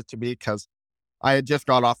expected it to be because I had just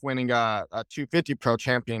got off winning a 250 Pro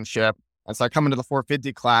championship. And so I come into the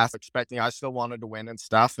 450 class expecting I still wanted to win and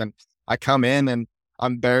stuff. And I come in and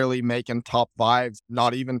I'm barely making top fives,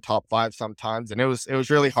 not even top five sometimes. And it was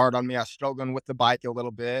really hard on me. I was struggling with the bike a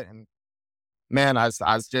little bit. And man, I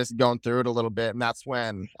was just going through it a little bit. And that's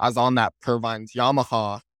when I was on that Purvines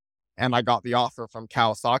Yamaha and I got the offer from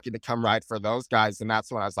Kawasaki to come ride for those guys. And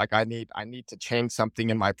that's when I was like, I need to change something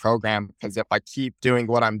in my program because if I keep doing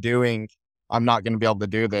what I'm doing, I'm not going to be able to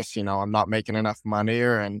do this. I'm not making enough money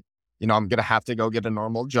and, I'm going to have to go get a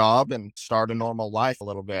normal job and start a normal life a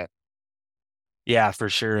little bit. Yeah, for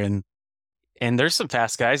sure. And there's some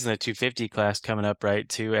fast guys in the 250 class coming up, right,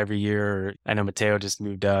 too, every year. I know Mateo just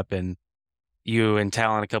moved up and you and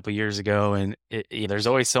Talon a couple years ago, and there's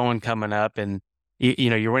always someone coming up, and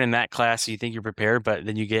you're winning that class, so you think you're prepared, but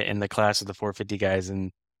then you get in the class of the 450 guys,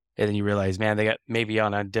 and then you realize, man, they got maybe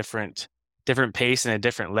on a different pace and a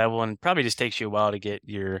different level, and probably just takes you a while to get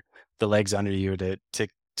the legs under you to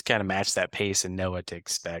kind of match that pace and know what to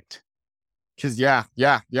expect. Cause yeah,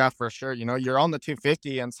 for sure. You're on the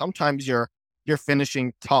 250 and sometimes you're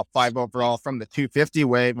finishing top five overall from the 250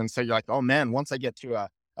 wave. And so you're like, oh man, once I get to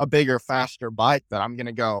a bigger, faster bike that I'm going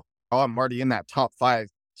to go oh, I'm already in that top 5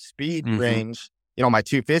 speed Mhm. range, my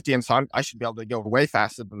 250, and so I should be able to go way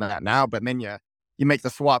faster than that now. But then you make the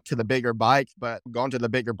swap to the bigger bike, but going to the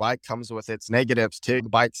bigger bike comes with its negatives too. The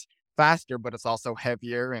bike's faster, but it's also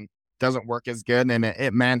heavier and doesn't work as good, and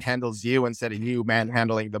it manhandles you instead of you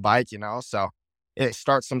manhandling the bike. So it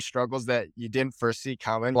starts some struggles that you didn't foresee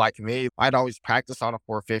coming. Like me, I'd always practice on a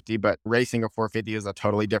 450, but racing a 450 is a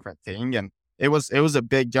totally different thing. And it was a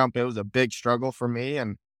big jump. It was a big struggle for me.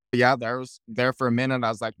 And yeah, there for a minute. I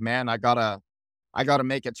was like, man, I gotta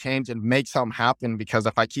make a change and make something happen, because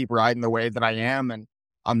if I keep riding the way that I am and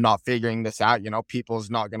I'm not figuring this out, people's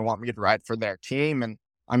not gonna want me to ride for their team, and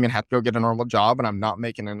I'm gonna have to go get a normal job, and I'm not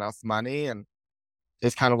making enough money. And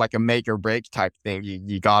it's kind of like a make or break type thing.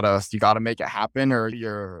 You gotta make it happen, or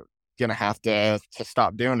you're gonna have to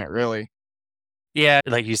stop doing it. Really. Yeah,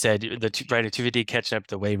 like you said, the right at 250 catching up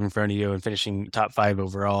the wave in front of you and finishing top 5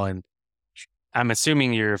 overall, and I'm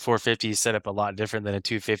assuming your 450 is set up a lot different than a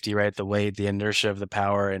 250, right? The weight, the inertia of the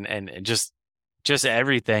power, and just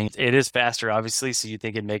everything. It is faster, obviously, so you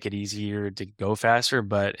think it'd make it easier to go faster,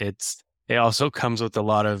 but it also comes with a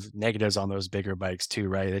lot of negatives on those bigger bikes too,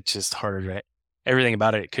 right? It's just harder, right? Everything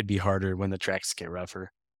about it could be harder when the tracks get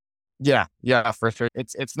rougher. Yeah, yeah, for sure.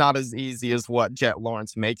 It's not as easy as what Jet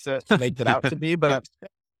Lawrence makes it out to be, but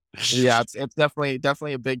yeah, it's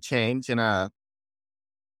definitely a big change, and a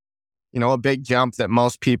big jump that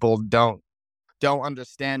most people don't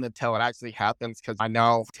understand until it actually happens. Because I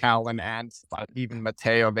know Talon and even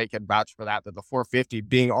Mateo, they could vouch for that the 450,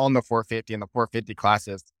 being on the 450 and the 450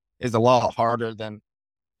 classes, is a lot harder than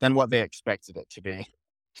what they expected it to be.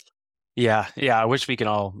 Yeah, yeah. I wish we could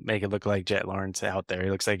all make it look like Jet Lawrence out there. He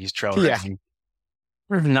looks like he's trail Yeah. running.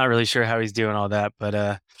 We're not really sure how he's doing all that,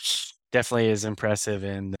 but definitely is impressive,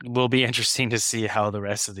 and will be interesting to see how the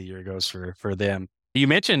rest of the year goes for them. You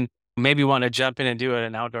mentioned maybe want to jump in and do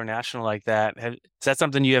an outdoor national like that. Is that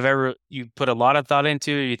something you put a lot of thought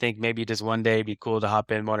into? Or you think maybe just one day it'd be cool to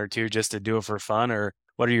hop in one or two just to do it for fun, or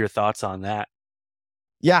what are your thoughts on that?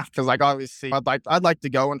 Yeah, because like obviously I'd like to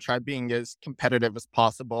go and try being as competitive as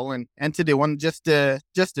possible, and to do one, just to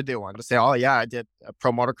do one, to say, oh yeah, I did a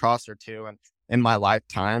pro motocross or two and in my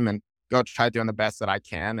lifetime, and go try doing the best that I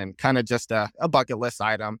can, and kind of just a bucket list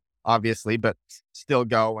item, obviously, but still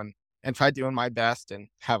go and try doing my best and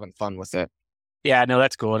having fun with it. Yeah, no,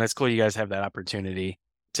 that's cool. And it's cool you guys have that opportunity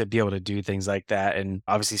to be able to do things like that and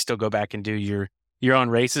obviously still go back and do your own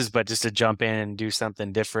races, but just to jump in and do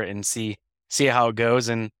something different and see how it goes.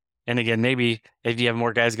 And again, maybe if you have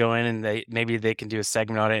more guys go in and maybe they can do a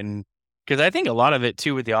segment on it. And because I think a lot of it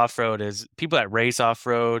too with the off-road is people that race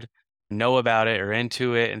off-road know about it or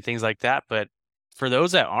into it and things like that. But for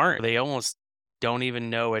those that aren't, they almost don't even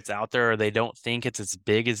know it's out there, or they don't think it's as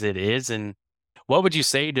big as it is. And what would you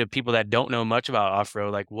say to people that don't know much about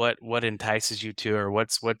off-road? Like what entices you to, or what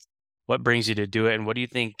brings you to do it? And what do you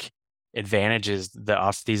think advantages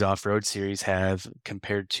these off-road series have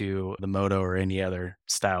compared to the moto or any other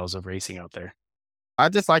styles of racing out there?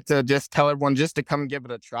 I'd just like to just tell everyone just to come give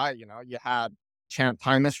it a try. You had Champ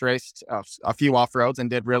Timus raced a few off roads and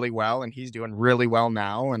did really well, and he's doing really well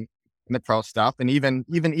now, and in the pro stuff. And even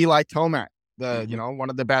Eli Tomac, the Hmm. one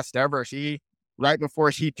of the best ever. He Right before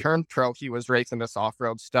he turned pro, he was racing this off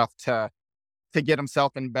road stuff to get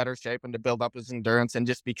himself in better shape and to build up his endurance and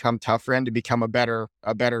just become tougher and to become a better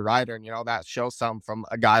rider. And that shows some from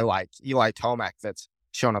a guy like Eli Tomac that's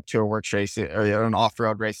shown up to a works race or an off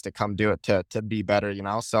road race to come do it to be better.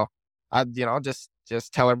 So I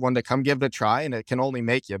just tell everyone to come give it a try, and it can only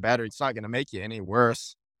make you better. It's not going to make you any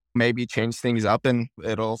worse. Maybe change things up, and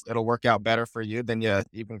it'll work out better for you than you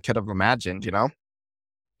even could have imagined.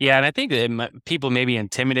 Yeah, and I think that people may be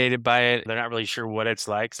intimidated by it. They're not really sure what it's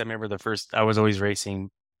like. 'Cause I remember I was always racing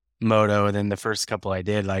moto, and then the first couple I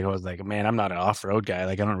did, like I was like, man, I'm not an off-road guy.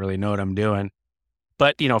 Like I don't really know what I'm doing.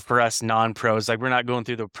 But, for us non-pros, like we're not going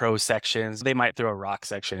through the pro sections. They might throw a rock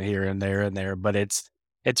section here and there, but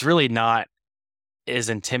it's really not as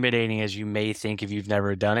intimidating as you may think if you've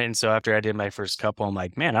never done it. And so after I did my first couple, I'm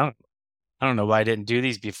like, man, I don't know why I didn't do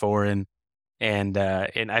these before. And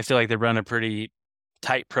I feel like they run a pretty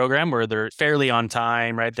tight program where they're fairly on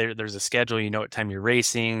time, right? There's a schedule, you know what time you're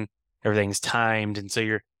racing, everything's timed. And so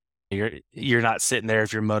you're not sitting there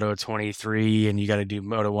if you're Moto 23 and you got to do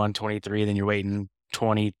Moto 123, then you're waiting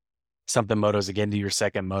 20 something motos again to your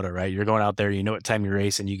second moto, right? You're going out there, you know what time you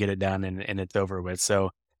race and you get it done and it's over with. So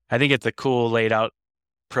I think it's a cool laid out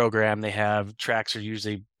program they have. Tracks are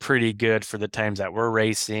usually pretty good for the times that we're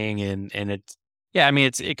racing and it's yeah, I mean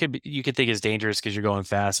it could be you could think it's dangerous because you're going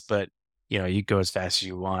fast, but you go as fast as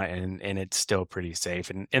you want and it's still pretty safe.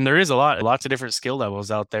 And there is lots of different skill levels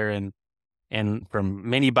out there and from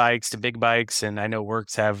mini bikes to big bikes. And I know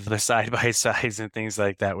Works have the side by sides and things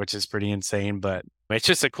like that, which is pretty insane, but it's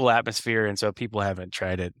just a cool atmosphere. And so if people haven't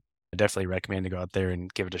tried it, I definitely recommend to go out there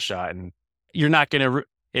and give it a shot. And you're not going to,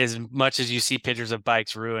 as much as you see pictures of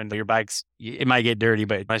bikes ruined, your bikes, it might get dirty,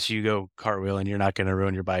 but unless you go cartwheeling, you're not going to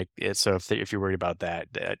ruin your bike. So if you're worried about that,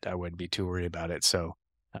 I wouldn't be too worried about it. So,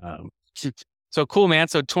 um, so cool, man.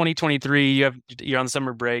 So 2023, you're on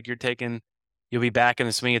summer break. You'll be back in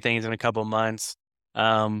the swing of things in a couple months.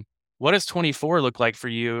 Um, what does 24 look like for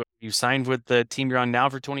you? You signed with the team you're on now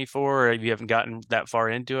for 24, or you haven't gotten that far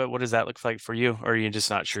into it? What does that look like for you? Or are you just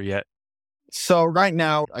not sure yet? So right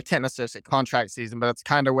now, I can't necessarily say contract season, but it's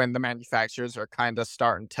kind of when the manufacturers are kind of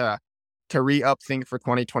starting to re-up things for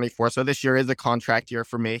 2024. So this year is a contract year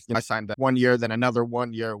for me. I signed 1 year, then another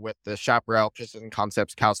 1 year with the Chaparral Precision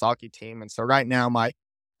Concepts Kawasaki team. And so right now my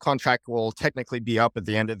contract will technically be up at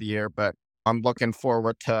the end of the year, but I'm looking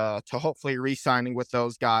forward to hopefully re-signing with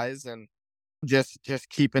those guys and just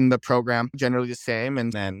keeping the program generally the same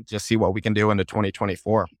and then just see what we can do into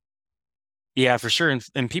 2024. Yeah, for sure.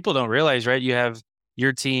 And people don't realize, right? You have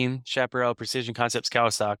your team, Chaparral Precision Concepts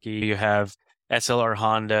Kawasaki. You have SLR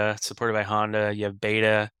Honda, supported by Honda. You have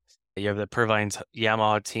Beta. You have the Purvine's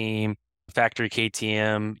Yamaha team, Factory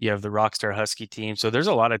KTM. You have the Rockstar Husky team. So there's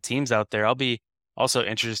a lot of teams out there. I'll be also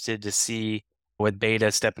interested to see with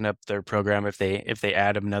Beta stepping up their program if they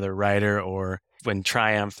add another rider, or when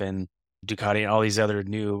Triumph and Ducati and all these other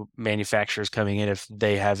new manufacturers coming in, if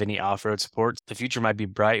they have any off-road support. The future might be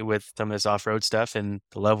bright with some of this off-road stuff and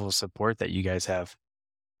the level of support that you guys have.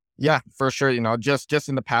 Yeah, for sure. Just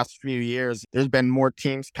in the past few years, there's been more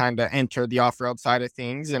teams kind of enter the off-road side of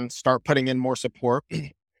things and start putting in more support,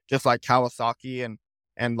 just like Kawasaki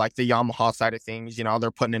and like the Yamaha side of things.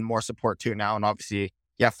 They're putting in more support too now. And obviously,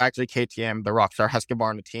 yeah, Factory KTM, the Rockstar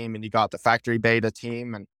Husqvarna team, and you got the Factory Beta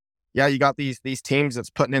team, and yeah, you got these teams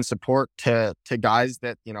that's putting in support to guys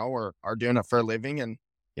that are doing it for a living and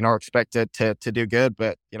are expected to do good.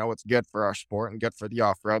 But it's good for our sport and good for the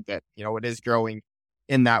off-road that it is growing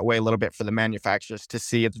in that way a little bit for the manufacturers to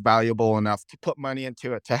see it's valuable enough to put money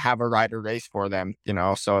into it to have a rider race for them,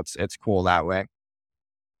 so it's cool that way.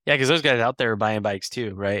 Yeah, because those guys out there are buying bikes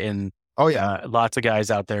too, right? And Oh yeah. lots of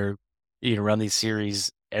guys out there, run these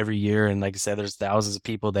series every year. And like I said, there's thousands of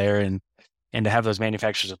people there, and to have those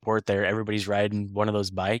manufacturer support there, everybody's riding one of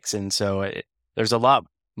those bikes, and so there's a lot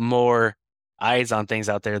more eyes on things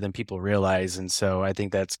out there than people realize, and so I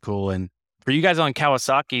think that's cool. And for you guys on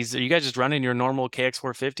Kawasaki's, are you guys just running your normal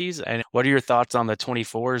KX450s? And what are your thoughts on the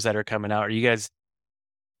 24s that are coming out? Are you guys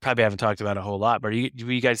probably haven't talked about a whole lot, but do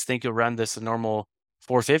you guys think you'll run this normal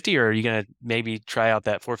 450, or are you gonna maybe try out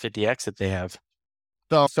that 450X that they have?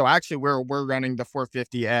 So actually we're running the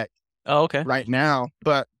 450X Oh, okay. right now,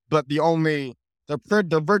 but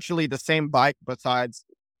they're virtually the same bike besides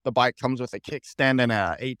the bike comes with a kickstand and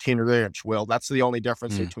a 18 rear inch wheel. That's the only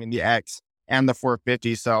difference Mm. between the X and the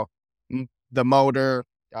 450. So the motor,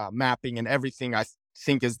 mapping and everything I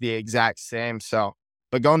think is the exact same. So,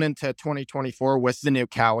 but going into 2024 with the new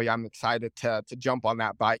Cowie, I'm excited to jump on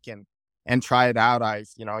that bike and try it out.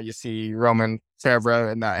 You see Roman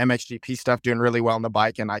Fevra and the MXGP stuff doing really well on the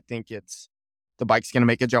bike, and I think the bike's going to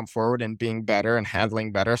make a jump forward and being better and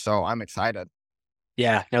handling better. So I'm excited.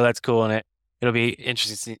 Yeah, no, that's cool, and it'll be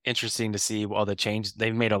interesting to see all the changes.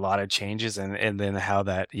 They've made a lot of changes, and then how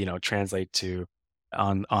that translate to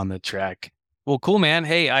on the track. Well, cool, man.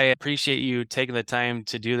 Hey, I appreciate you taking the time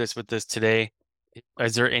to do this with us today.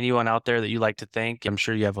 Is there anyone out there that you like to thank? I'm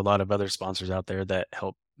sure you have a lot of other sponsors out there that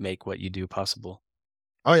help make what you do possible.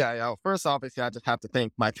 Oh yeah, yeah. Well, first, obviously, I just have to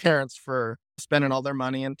thank my parents for spending all their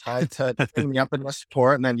money and time to bring me up in my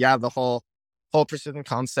sport, and then yeah, the whole Precision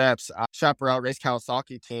Concepts, Chaparral Race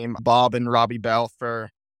Kawasaki team, Bob and Robbie Bell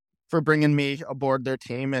for bringing me aboard their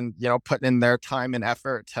team and putting in their time and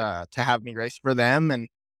effort to have me race for them, and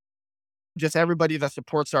just everybody that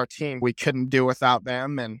supports our team. We couldn't do without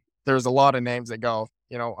them, and there's a lot of names that go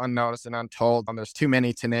unnoticed and untold, and there's too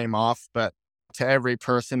many to name off, but to every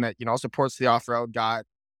person that supports the off-road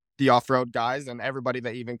guys and everybody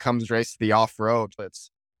that even comes race the off-road, it's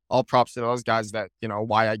all props to those guys that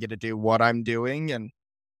why I get to do what I'm doing, and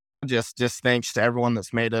just thanks to everyone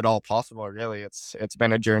that's made it all possible. Really, it's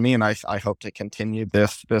been a journey, and I hope to continue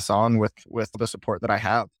this on with the support that I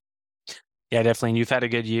have. Yeah, definitely. And you've had a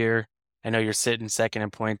good year. I know you're sitting second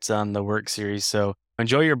in points on the work series, so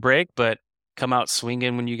enjoy your break, but come out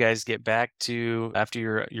swinging when you guys get back to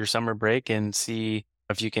after your summer break, and see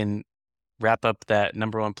if you can wrap up that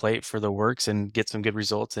number 1 plate for the works and get some good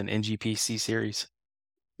results in NGPC series.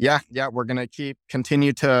 Yeah, yeah, we're gonna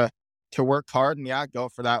continue to work hard and yeah, go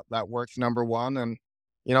for that works number one, and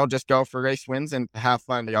just go for race wins and have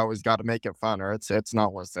fun. You always got to make it fun, or it's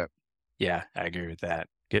not worth it. Yeah, I agree with that.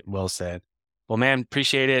 Well said. Well, man,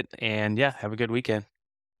 appreciate it. And yeah, have a good weekend.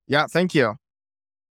 Yeah, thank you.